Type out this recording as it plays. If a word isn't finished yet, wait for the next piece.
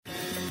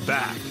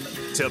back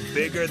to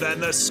Bigger Than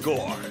the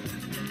Score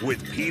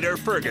with Peter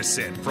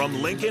Ferguson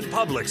from Lincoln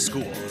Public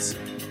Schools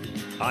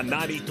on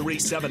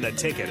 93.7 The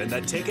Ticket and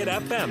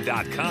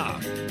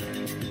theticketfm.com.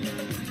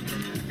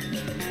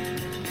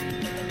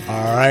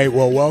 All right,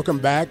 well, welcome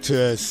back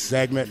to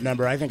segment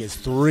number, I think it's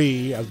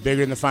 3 of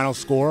Bigger Than the Final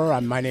Score.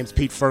 My name's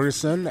Pete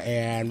Ferguson,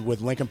 and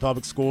with Lincoln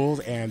Public Schools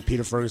and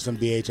Peter Ferguson,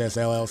 BHS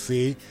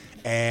LLC.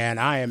 And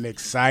I am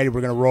excited.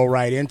 We're going to roll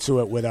right into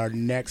it with our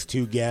next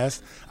 2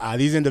 guests.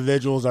 These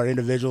individuals are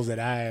individuals that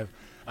I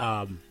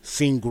have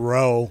seen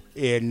grow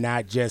in,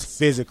 not just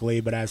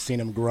physically, but I've seen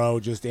them grow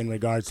just in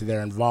regards to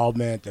their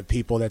involvement, the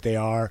people that they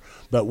are.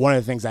 But one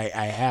of the things I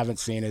haven't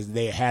seen is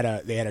they had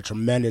a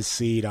tremendous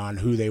seed on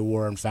who they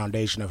were and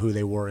foundation of who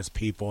they were as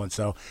people. And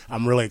so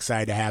I'm really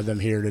excited to have them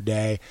here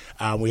today.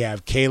 We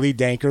have Kaylee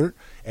Denker,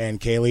 and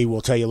Kaylee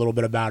will tell you a little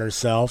bit about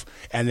herself,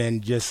 and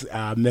then just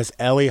Miss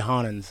Elly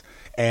Honnens.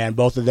 And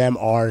both of them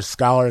are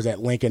scholars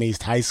at Lincoln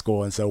East High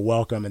School. And so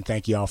welcome, and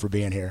thank you all for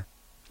being here.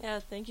 Yeah,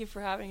 thank you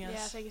for having us. Yeah,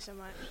 thank you so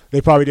much. They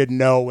probably didn't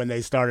know when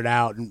they started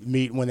out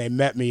and when they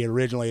met me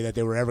originally that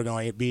they were ever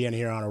going to be in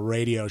here on a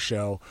radio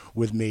show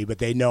with me, but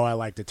they know I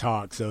like to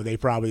talk, so they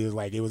probably was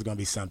like, it was going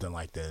to be something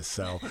like this.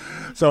 So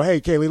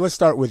hey, Kaylee, let's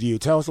start with you.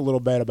 Tell us a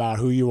little bit about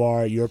who you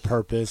are, your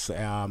purpose,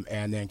 and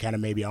then kind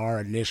of maybe our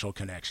initial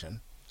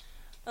connection.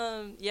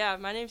 Yeah,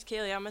 my name's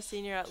Kaylee. I'm a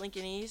senior at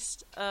Lincoln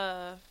East.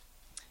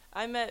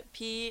 I met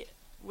Pete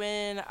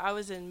when I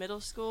was in middle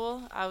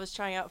school. I was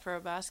trying out for a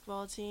club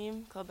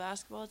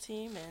basketball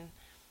team, and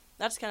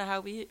that's kind of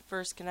how we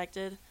first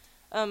connected.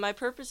 My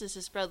purpose is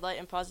to spread light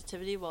and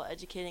positivity while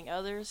educating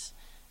others,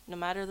 no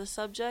matter the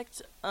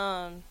subject.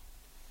 Yeah,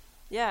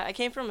 I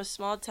came from a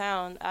small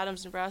town,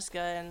 Adams, Nebraska,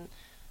 and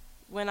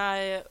when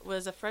I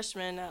was a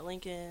freshman at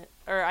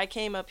I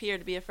came up here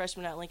to be a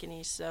freshman at Lincoln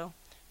East, so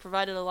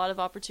provided a lot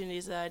of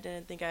opportunities that I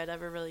didn't think I'd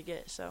ever really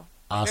get, so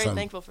I'm very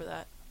thankful for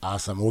that.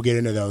 Awesome. We'll get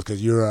into those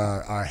because you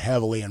are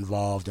heavily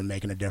involved in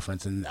making a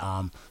difference in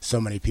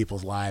so many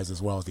people's lives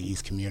as well as the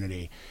East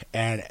community.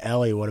 And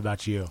Elly, what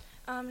about you?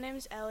 My name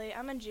is Elly.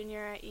 I'm a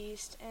junior at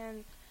East,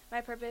 and my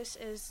purpose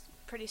is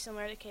pretty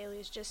similar to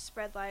Kaylee's, just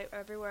spread light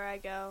everywhere I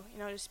go.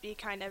 Just be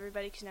kind to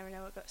everybody because you never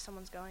know what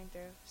someone's going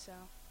through. So.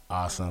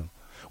 Awesome.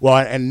 Well,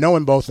 and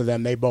knowing both of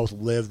them, they both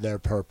live their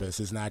purpose.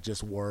 It's not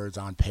just words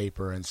on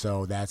paper, and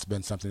so that's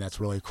been something that's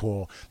really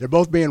cool. They're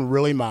both being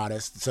really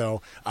modest,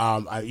 so,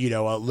 a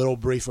little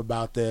brief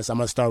about this. I'm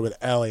going to start with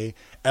Elly.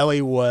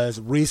 Elly was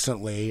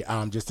recently,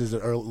 just as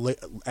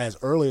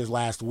early as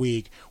last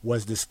week,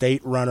 was the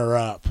state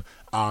runner-up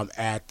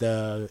at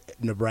the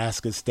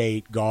Nebraska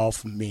State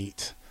golf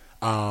meet.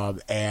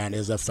 And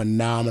is a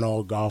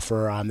phenomenal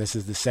golfer. This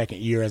is the second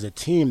year as a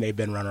team they've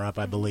been runner-up,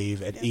 I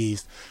believe, at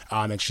East.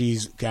 And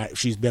she's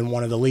been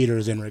one of the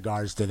leaders in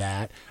regards to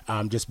that,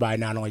 just by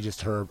not only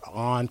just her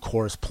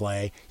on-course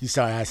play. You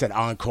saw I said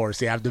on-course.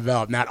 See, I've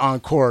developed not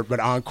on-court,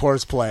 but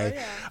on-course play.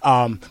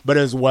 Oh, yeah. But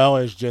as well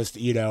as just,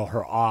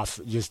 her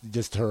off,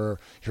 just her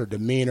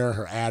demeanor,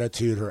 her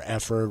attitude, her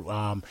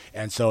effort.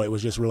 And so it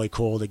was just really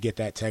cool to get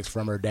that text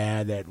from her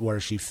dad where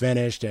she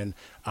finished and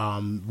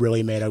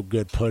really made a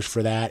good push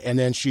for that. And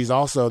then she's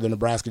also the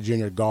Nebraska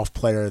Junior Golf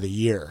Player of the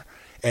Year.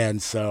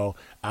 And so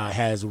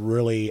has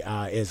really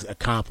is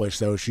accomplished.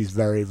 So she's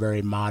very,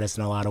 very modest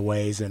in a lot of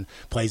ways and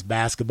plays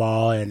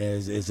basketball and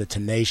is a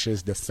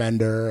tenacious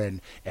defender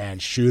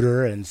and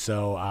shooter. And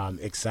so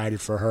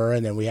excited for her.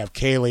 And then we have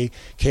Kaylee.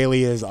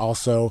 Kaylee is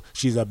also,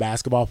 she's a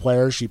basketball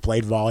player. She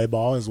played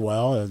volleyball as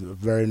well, a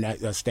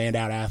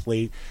standout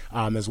athlete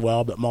as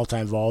well, but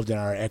multi-involved in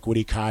our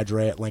equity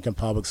cadre at Lincoln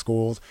Public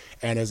Schools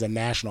and is a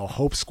National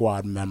Hope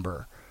Squad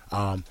member.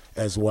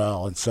 As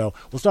well. And so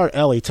we'll start,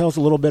 Elly. Tell us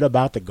a little bit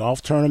about the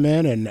golf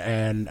tournament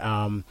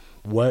and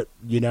what,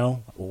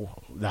 the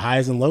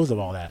highs and lows of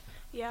all that.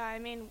 Yeah,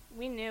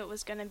 we knew it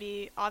was going to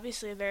be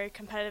obviously a very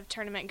competitive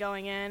tournament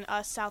going in.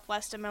 Us,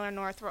 Southwest and Miller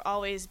North, were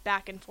always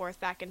back and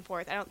forth.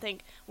 I don't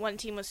think one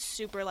team was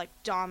super,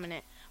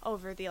 dominant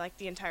over the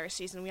entire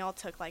season. We all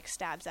took,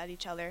 stabs at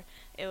each other.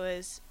 It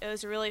was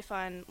a really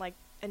fun,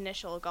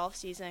 initial golf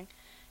season.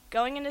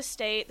 Going into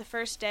state, the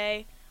first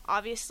day,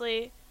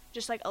 obviously,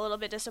 just a little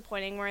bit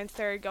disappointing. We're in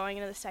third going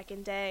into the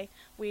second day.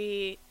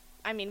 We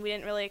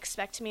didn't really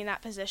expect to be in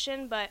that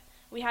position, but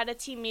we had a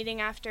team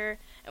meeting after,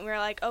 and we were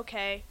like,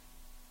 okay,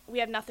 we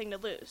have nothing to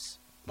lose.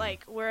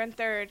 We're in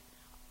third.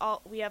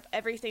 We have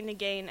everything to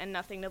gain and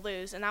nothing to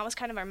lose. And that was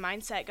kind of our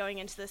mindset going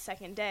into the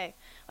second day.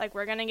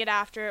 We're going to get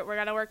after it. We're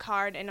going to work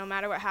hard, and no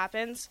matter what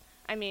happens,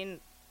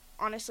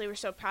 honestly, we're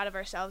so proud of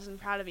ourselves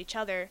and proud of each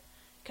other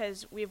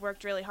because we've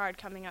worked really hard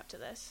coming up to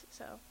this.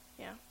 So,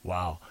 Yeah.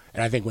 Wow.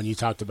 And I think when you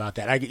talked about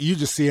that, you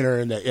just seeing her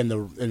in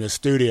the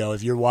studio.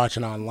 If you're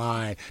watching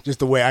online, just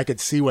the way I could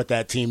see what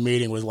that team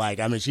meeting was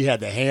like. I mean, she had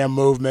the hand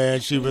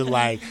movement. She was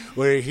like,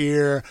 "We're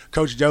here,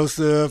 Coach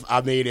Joseph."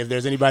 I mean, if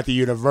there's anybody at the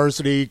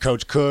university,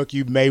 Coach Cook,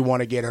 you may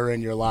want to get her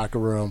in your locker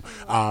room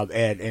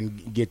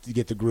and get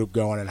the group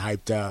going and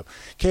hyped up.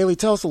 Kaylee,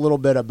 tell us a little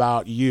bit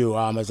about you.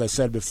 As I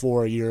said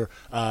before, you're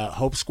a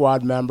Hope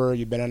Squad member.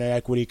 You've been in an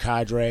equity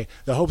cadre.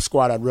 The Hope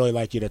Squad, I'd really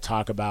like you to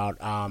talk about.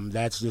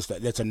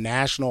 That's a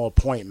national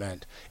appointment.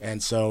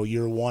 And so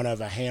you're one of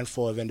a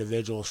handful of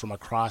individuals from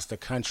across the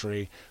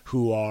country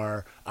who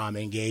are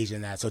engaged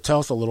in that. So tell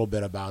us a little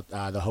bit about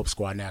the Hope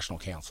Squad National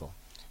Council.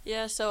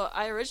 Yeah, so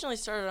I originally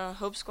started on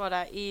Hope Squad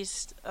at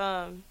East.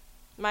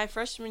 My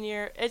freshman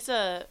year, it's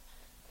a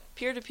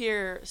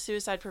peer-to-peer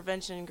suicide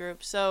prevention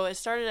group. So it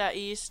started at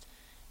East,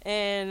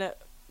 and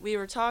we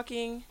were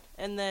talking,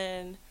 and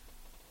then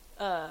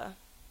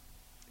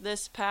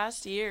this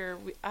past year,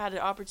 I had an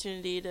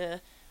opportunity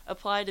to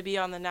apply to be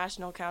on the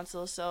national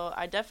council, so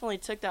I definitely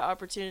took that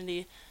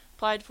opportunity,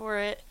 applied for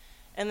it,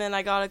 and then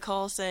I got a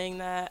call saying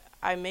that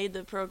I made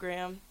the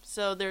program.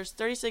 So there's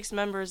 36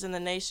 members in the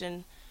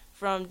nation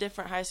from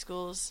different high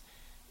schools,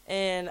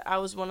 and I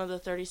was one of the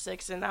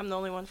 36, and I'm the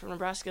only one from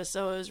Nebraska,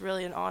 so it was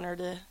really an honor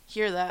to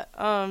hear that.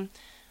 I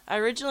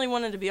originally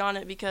wanted to be on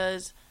it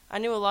because I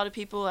knew a lot of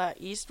people at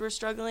East were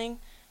struggling,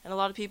 and a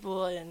lot of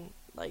people in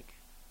like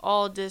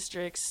all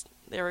districts,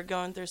 they were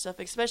going through stuff,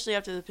 especially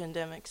after the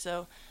pandemic.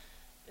 So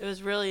it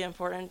was really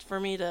important for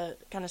me to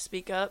kind of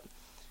speak up.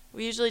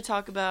 We usually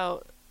talk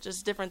about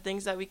just different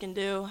things that we can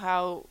do,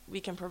 how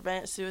we can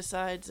prevent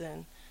suicides,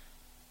 and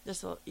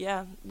just,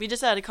 yeah. We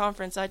just had a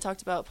conference. I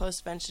talked about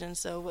postvention,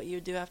 so what you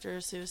would do after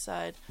a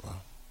suicide.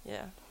 Wow.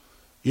 Yeah.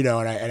 You know,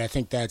 and I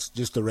think that's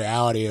just the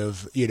reality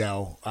of,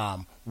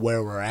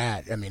 where we're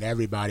at. I mean,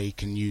 everybody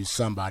can use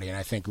somebody, and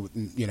I think,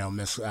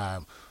 Miss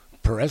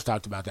Perez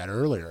talked about that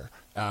earlier.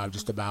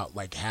 Just about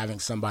like having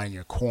somebody in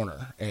your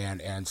corner,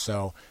 and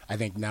so I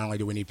think not only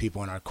do we need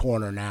people in our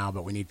corner now,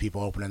 but we need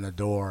people opening the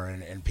door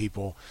and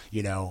people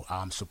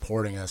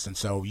supporting us. And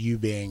so you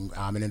being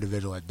an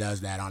individual that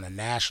does that on a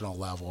national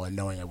level and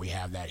knowing that we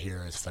have that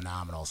here is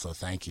phenomenal. So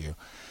thank you.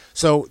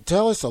 So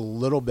tell us a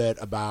little bit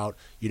about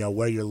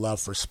where your love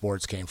for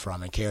sports came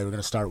from. And Kaylee, we're going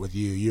to start with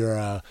you. You're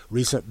a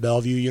recent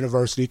Bellevue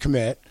University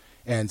commit,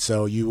 and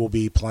so you will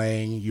be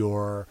playing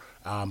your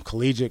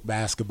collegiate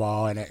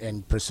basketball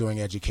and pursuing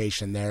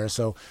education there.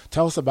 So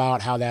tell us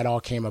about how that all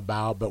came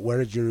about, but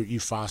where did you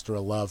foster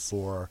a love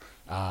for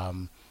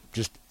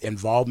just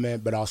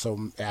involvement, but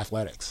also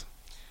athletics?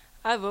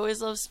 I've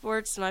always loved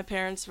sports. My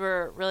parents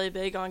were really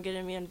big on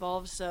getting me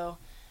involved, so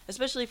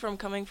especially from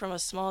coming from a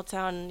small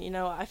town,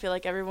 I feel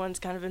like everyone's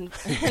kind of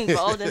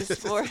involved in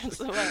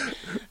sports.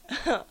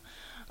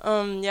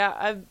 Yeah,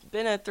 I've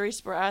been a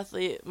 3-sport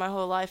athlete my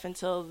whole life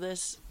until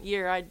this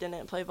year. I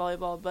didn't play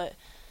volleyball, but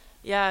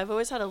yeah, I've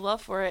always had a love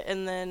for it,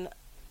 and then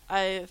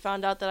I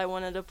found out that I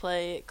wanted to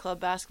play club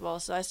basketball,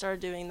 so I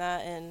started doing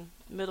that in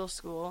middle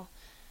school,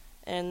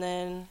 and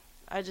then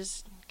I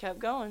just kept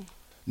going.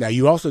 Now,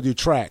 you also do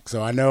track,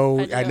 so I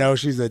know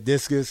she's a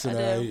discus and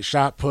a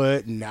shot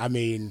put, and I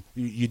mean,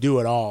 you do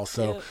it all.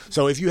 So, Yep.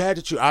 So if you had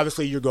to choose,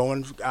 obviously you're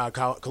going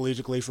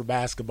collegiately for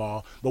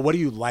basketball, but what do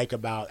you like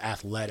about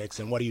athletics,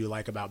 and what do you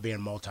like about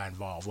being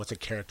multi-involved? What's a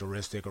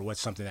characteristic, or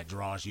what's something that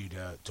draws you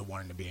to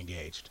wanting to be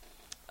engaged?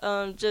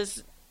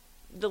 Just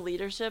the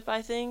leadership,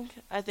 I think.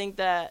 I think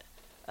that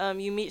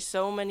you meet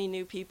so many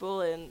new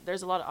people, and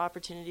there's a lot of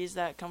opportunities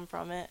that come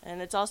from it,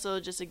 and it's also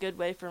just a good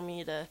way for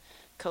me to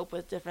cope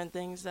with different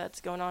things that's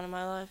going on in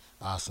my life.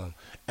 Awesome.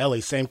 Ellie,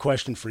 same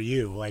question for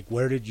you. Like,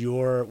 where did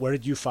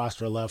you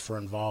foster a love for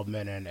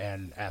involvement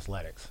and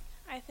athletics?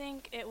 I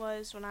think it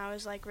was when I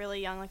was like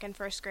really young, like in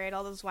first grade,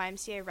 all those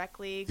YMCA rec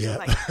leagues, Yeah.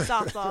 like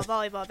softball,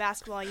 volleyball,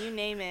 basketball, you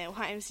name it.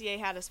 YMCA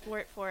had a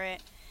sport for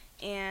it.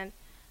 And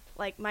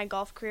like my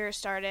golf career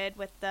started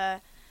with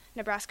the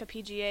Nebraska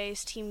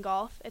PGA's team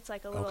golf. It's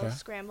like a little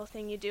scramble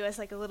thing you do as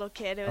like a little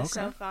kid. It was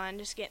so fun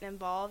just getting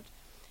involved.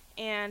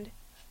 And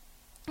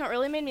what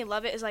really made me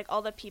love it is like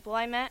all the people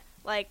I met,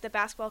 like the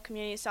basketball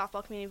community,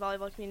 softball community,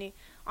 volleyball community.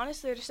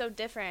 Honestly, they're so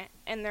different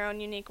in their own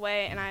unique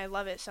way, and I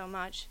love it so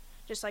much.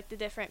 Just like the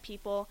different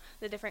people,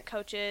 the different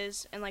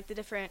coaches, and like the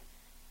different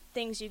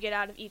things you get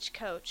out of each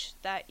coach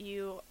that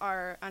you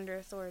are under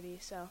authority.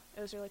 So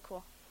it was really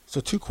cool. So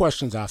 2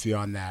 questions off you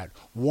on that.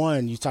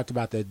 One, you talked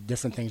about the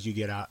different things you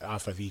get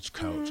off of each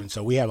coach. And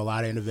so we have a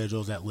lot of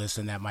individuals that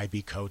listen that might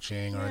be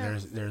coaching, or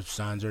their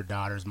sons or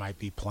daughters might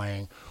be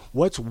playing.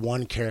 What's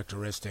one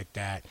characteristic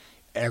that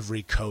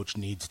every coach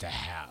needs to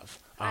have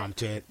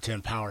to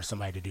empower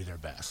somebody to do their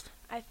best?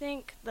 I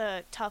think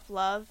the tough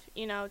love,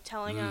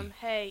 telling them,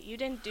 hey, you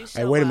didn't do so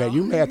Hey, wait a well. minute.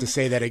 You may have to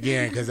say that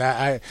again, because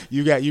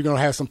you're going to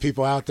have some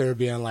people out there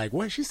being like,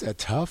 what, she said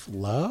tough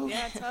love?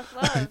 Yeah, tough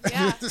love,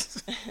 yeah.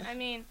 I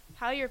mean,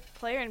 how your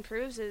player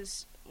improves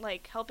is,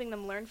 like, helping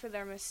them learn from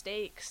their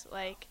mistakes.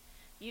 Like,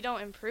 you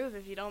don't improve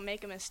if you don't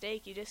make a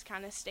mistake. You just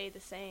kind of stay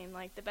the same.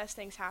 Like, the best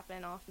things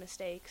happen off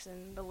mistakes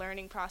and the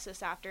learning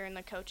process after, and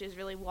the coach is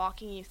really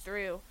walking you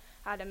through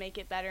how to make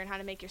it better and how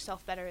to make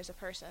yourself better as a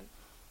person.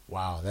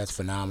 Wow, that's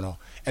phenomenal.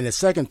 And the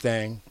second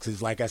thing,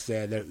 because like I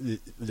said,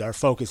 our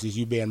focus is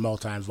you being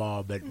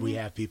multi-involved, but we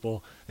have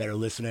people that are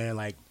listening,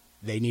 like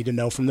they need to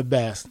know from the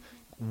best.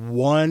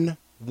 One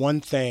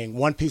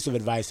piece of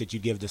advice that you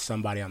give to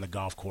somebody on the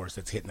golf course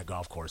that's hitting the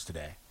golf course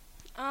today.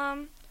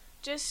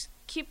 Just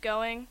keep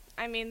going.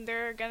 I mean,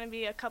 there are going to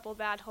be a couple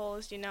bad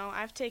holes, you know.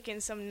 I've taken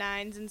some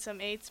 9s and some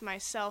 8s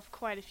myself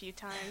quite a few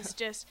times.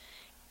 Just,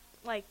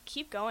 like,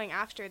 keep going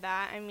after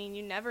that. I mean,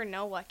 you never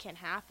know what can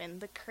happen.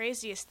 The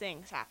craziest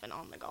things happen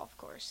on the golf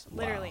course.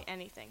 Wow. Literally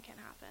anything can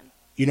happen.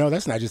 You know,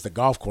 that's not just the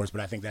golf course,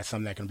 but I think that's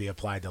something that can be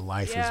applied to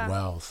life as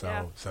well.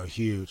 So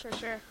huge. For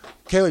sure.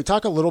 Kaylee,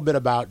 talk a little bit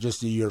about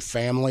just your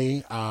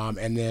family,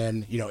 and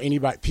then, you know,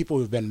 people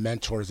who've been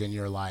mentors in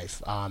your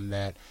life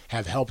that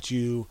have helped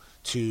you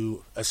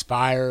to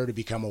aspire, to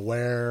become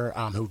aware,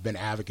 who've been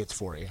advocates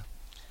for you.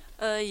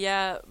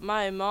 Yeah,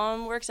 my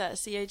mom works at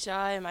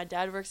CHI, and my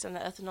dad works on the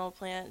ethanol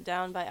plant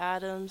down by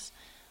Adams.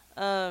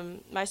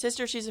 My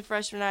sister, she's a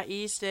freshman at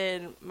East,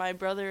 and my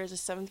brother is a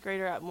 7th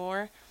grader at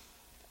Moore.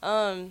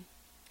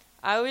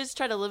 I always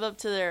try to live up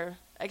to their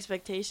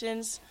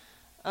expectations.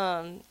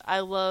 I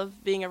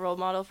love being a role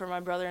model for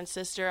my brother and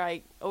sister.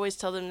 I always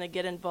tell them to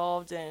get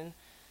involved and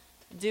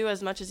do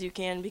as much as you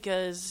can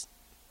because,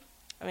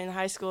 I mean,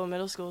 high school and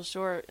middle school is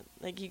short.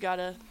 Like, you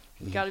gotta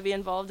be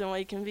involved in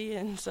what you can be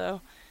in. So,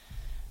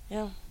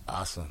 yeah.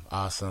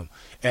 Awesome.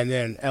 And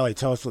then, Elly,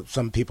 tell us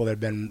some people that have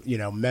been, you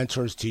know,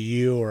 mentors to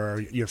you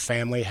or your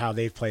family, how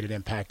they've played an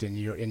impact in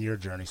your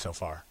journey so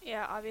far.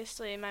 Yeah,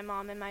 obviously my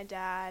mom and my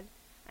dad.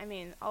 I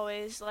mean,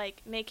 always,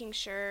 like, making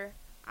sure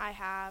I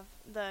have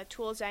the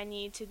tools I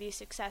need to be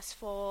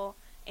successful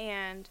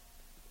and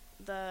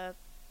the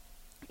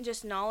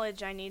just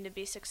knowledge I need to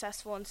be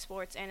successful in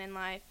sports and in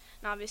life.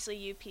 And obviously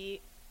you,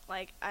 Pete,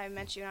 like I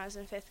met you when I was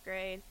in 5th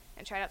grade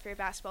and tried out for your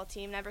basketball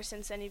team. And ever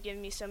since then, you've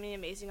given me so many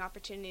amazing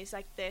opportunities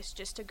like this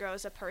just to grow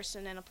as a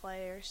person and a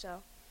player,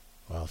 so.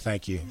 Well,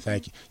 thank you.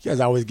 You guys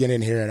always get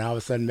in here and all of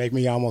a sudden make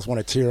me almost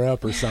want to tear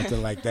up or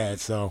something like that.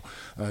 So,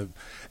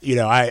 you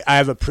know, I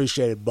have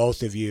appreciated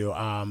both of you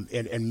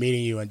in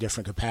meeting you in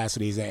different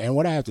capacities. And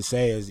what I have to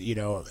say is, you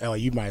know,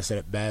 Elly, you might have said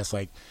it best.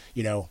 Like,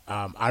 you know,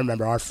 I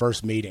remember our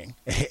first meeting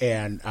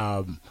and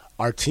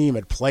our team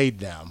had played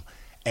them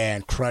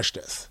and crushed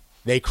us.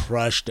 They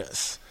crushed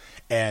us.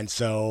 And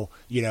so,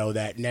 you know,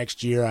 that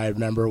next year I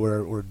remember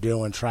we're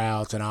doing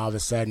tryouts and all of a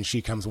sudden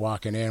she comes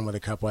walking in with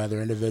a couple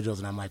other individuals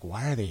and I'm like,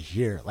 why are they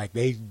here? Like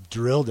they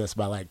drilled us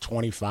by like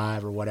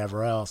 25 or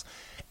whatever else.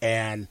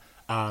 And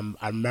I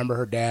remember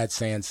her dad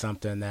saying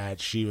something that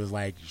she was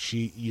like,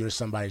 you're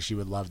somebody she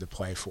would love to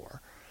play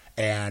for.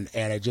 And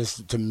it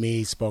just, to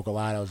me, spoke a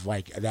lot of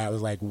like, that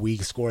was like we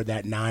scored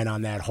that 9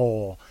 on that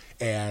hole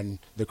and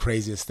the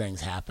craziest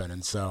things happen.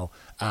 And so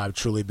I've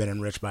truly been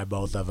enriched by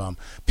both of them.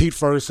 Pete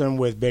Ferguson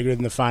with Bigger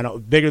Than the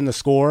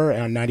Score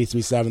on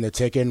 93.7 The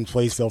Ticket. And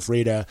please feel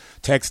free to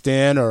text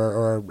in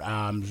or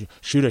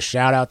shoot a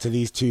shout out to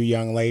these two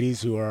young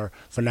ladies who are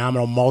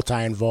phenomenal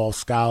multi-involved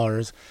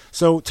scholars.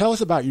 So tell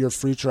us about your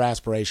future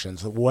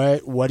aspirations.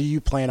 What do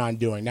you plan on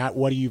doing? Not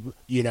what do you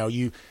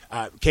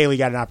Kaylee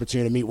got an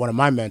opportunity to meet one of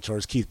my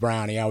mentors, Keith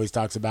Brown. He always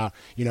talks about,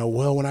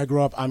 well, when I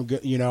grow up, I'm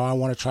good, I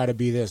want to try to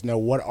be this. No,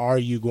 what are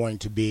you going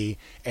to be,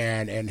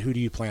 and who do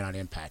you plan on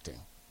impacting?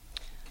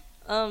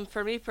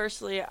 For me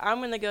personally, I'm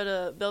going to go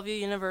to Bellevue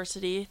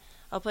University.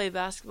 I'll play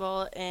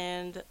basketball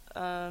and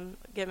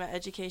get my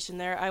education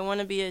there. I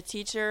want to be a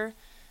teacher,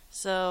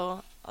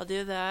 so I'll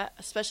do that,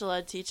 a special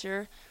ed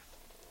teacher,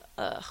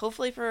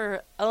 hopefully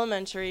for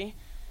elementary,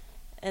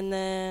 and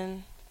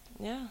then,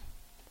 yeah.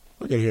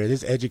 Look at here,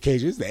 this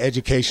is the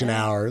education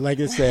hour. Like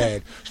I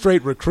said,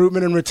 straight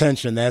recruitment and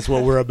retention. That's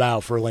what we're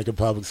about for Lincoln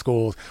Public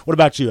Schools. What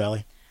about you,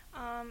 Elly?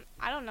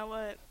 I don't know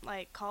what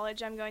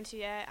college I'm going to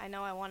yet. I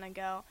know I want to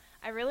go.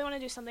 I really want to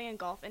do something in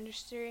golf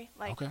industry,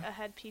 like a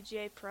head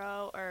PGA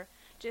pro or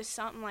just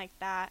something like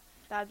that.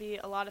 That'd be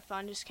a lot of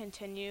fun. Just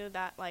continue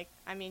that, like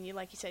you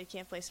said, you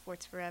can't play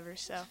sports forever.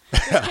 So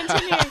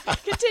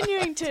just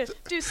continuing to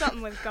do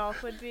something with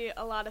golf would be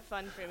a lot of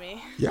fun for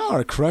me. Y'all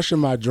are crushing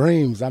my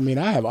dreams. I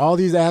have all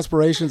these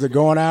aspirations of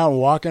going out and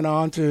walking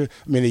on to,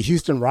 the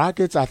Houston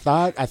Rockets. I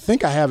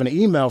think I have an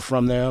email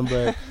from them,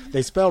 but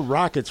they spelled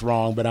Rockets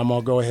wrong, but I'm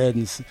going to go ahead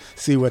and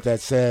see what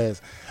that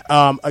says.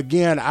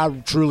 Again, I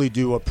truly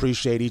do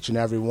appreciate each and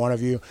every one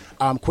of you.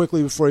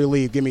 Quickly before you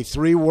leave, give me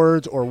 3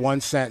 words or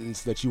 1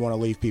 sentence that you want to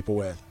leave people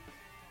with.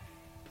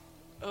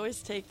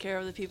 Always take care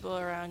of the people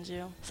around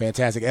you.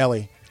 Fantastic.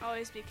 Elly?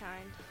 Always be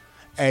kind.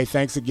 Hey,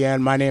 thanks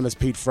again. My name is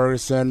Pete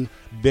Ferguson,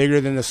 Bigger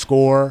Than the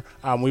Score.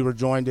 We were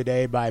joined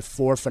today by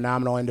 4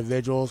 phenomenal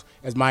individuals.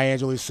 As Maya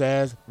Angelou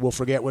says, we'll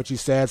forget what you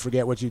said,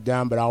 forget what you've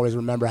done, but always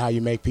remember how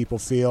you make people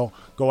feel.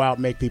 Go out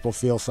and make people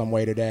feel some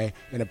way today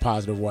in a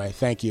positive way.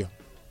 Thank you.